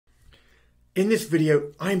In this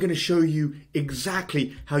video, I'm going to show you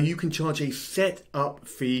exactly how you can charge a setup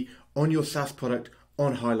fee on your SaaS product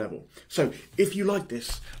on HighLevel. So if you like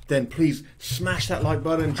this, then please smash that like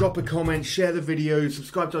button, drop a comment, share the video,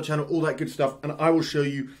 subscribe to our channel, all that good stuff, and I will show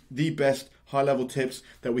you the best high-level tips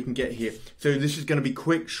that we can get here. So this is going to be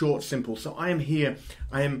quick, short, simple. So I am here,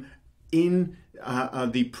 I am in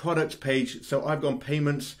the products page. So I've gone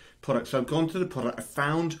payments, products. So I've gone to the product, I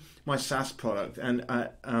found my SaaS product, and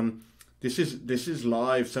this is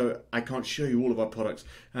live, so I can't show you all of our products.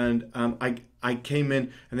 And I came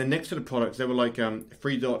in, and then next to the products, there were like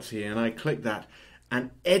 3 dots here, and I clicked that,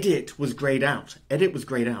 and edit was grayed out. Edit was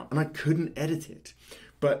grayed out, and I couldn't edit it.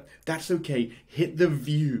 But that's okay. Hit the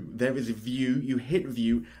view. There is a view. You hit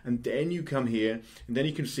view, and then you come here, and then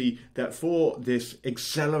you can see that for this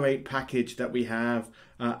accelerate package that we have,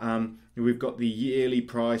 we've got the yearly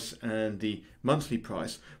price and the monthly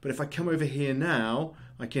price. But if I come over here now,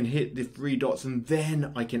 I can hit the 3 dots and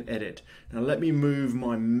then I can edit. Now let me move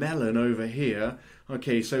my melon over here.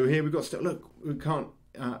 Okay, so here we've got stuff. Look, we can't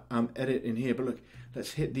edit in here, but look,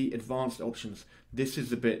 let's hit the advanced options. This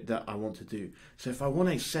is the bit that I want to do. So if I want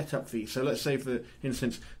a setup fee, so let's say for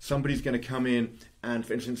instance, somebody's going to come in and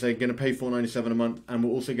for instance, they're going to pay $4.97 a month, and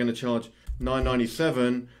we're also going to charge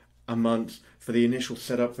 $9.97 a month for the initial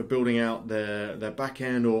setup for building out their back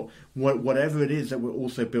end or whatever it is that we're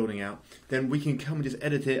also building out. Then we can come and just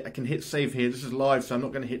edit it. I can hit save here. This is live, so I'm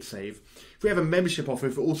not going to hit save. If we have a membership offer,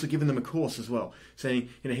 if we're also giving them a course as well, saying,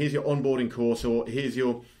 you know, here's your onboarding course, or here's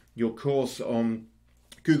your course on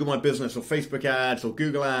Google My Business or Facebook ads or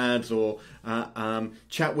Google ads or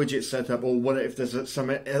chat widget setup, or what if there's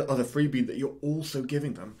some other freebie that you're also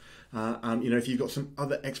giving them. You know, if you've got some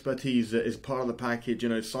other expertise that is part of the package, you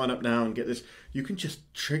know, sign up now and get this, you can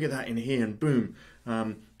just trigger that in here and boom,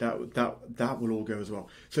 that will all go as well.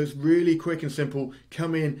 So it's really quick and simple.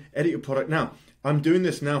 Come in, edit your product. Now, I'm doing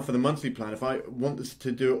this now for the monthly plan. If I want this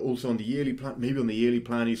to do it also on the yearly plan, maybe on the yearly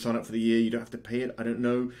plan you sign up for the year, you don't have to pay it. I don't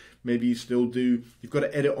know. Maybe you still do. You've got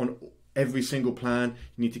to edit on every single plan.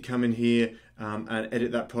 You need to come in here and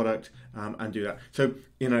edit that product and do that. So,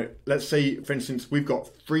 you know, let's say, for instance, we've got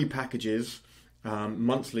 3 packages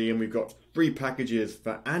monthly, and we've got 3 packages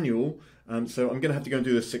for annual. So I'm going to have to go and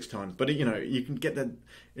do this 6 times. But, you know, you can get that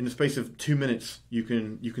in the space of 2 minutes. You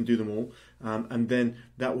can do them all. And then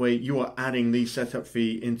that way you are adding the setup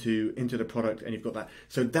fee into the product, and you've got that.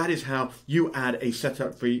 So that is how you add a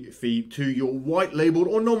setup fee to your white labeled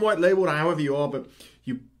or non-white labeled, however you are, but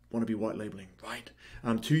you want to be white labeling, right?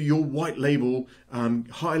 To your white label,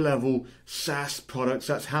 high level SaaS products.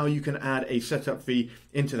 That's how you can add a setup fee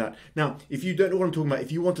into that. Now, if you don't know what I'm talking about,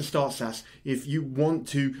 if you want to start SaaS, if you want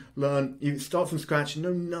to learn, you start from scratch,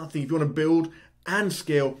 know nothing, if you want to build and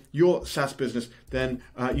scale your SaaS business, then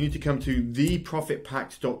you need to come to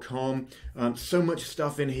theprofitpact.com. So much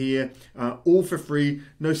stuff in here, all for free,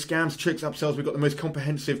 no scams, tricks, upsells. We've got the most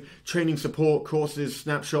comprehensive training, support, courses,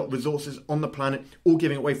 snapshot, resources on the planet, all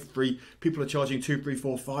giving away for free. People are charging 2, 3,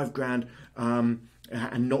 4, 5 grand and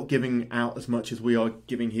not giving out as much as we are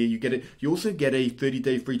giving here. You get it. You also get a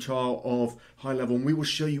 30-day free trial of HighLevel, and we will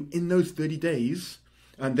show you in those 30 days,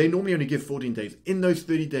 and they normally only give 14 days, in those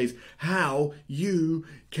 30 days, how you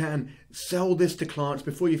can sell this to clients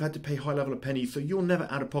before you've had to pay HighLevel a penny, so you're never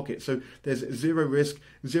out of pocket. So there's 0 risk,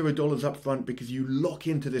 $0 up front, because you lock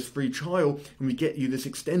into this free trial, and we get you this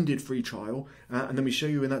extended free trial, and then we show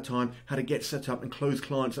you in that time how to get set up and close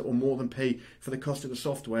clients that will more than pay for the cost of the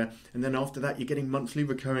software. And then after that, you're getting monthly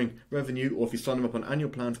recurring revenue, or if you sign them up on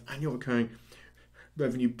annual plans, annual recurring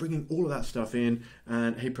revenue, bringing all of that stuff in,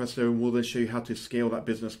 and hey presto, we'll then show you how to scale that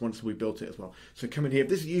business once we built it as well. So come in here. If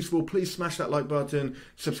this is useful, please smash that like button,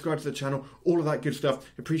 subscribe to the channel, all of that good stuff.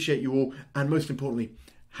 Appreciate you all, and most importantly,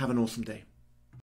 have an awesome day.